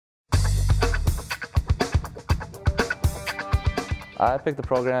I picked the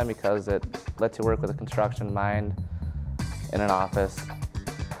program because it lets you work with a construction mind in an office,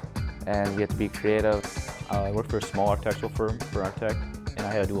 and you get to be creative. I worked for a small architectural firm for an architect, and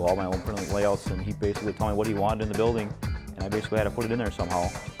I had to do all my own printed layouts, and he basically told me what he wanted in the building, and I basically had to put it in there somehow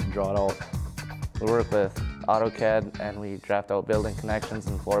and draw it out. We work with AutoCAD, and we draft out building connections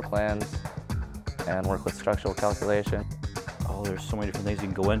and floor plans, and work with structural calculation. Oh, there's so many different things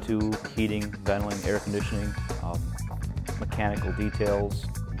you can go into: heating, ventilating, air conditioning, mechanical details,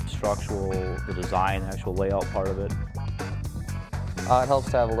 structural, the design, the actual layout part of it. It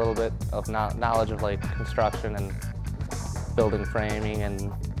helps to have a little bit of knowledge of like construction and building framing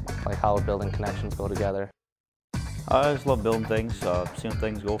and like how building connections go together. I just love building things, seeing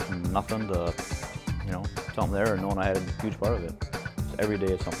things go from nothing to, something there, and knowing I had a huge part of it. So every day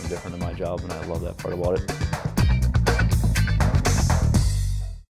is something different in my job, and I love that part about it.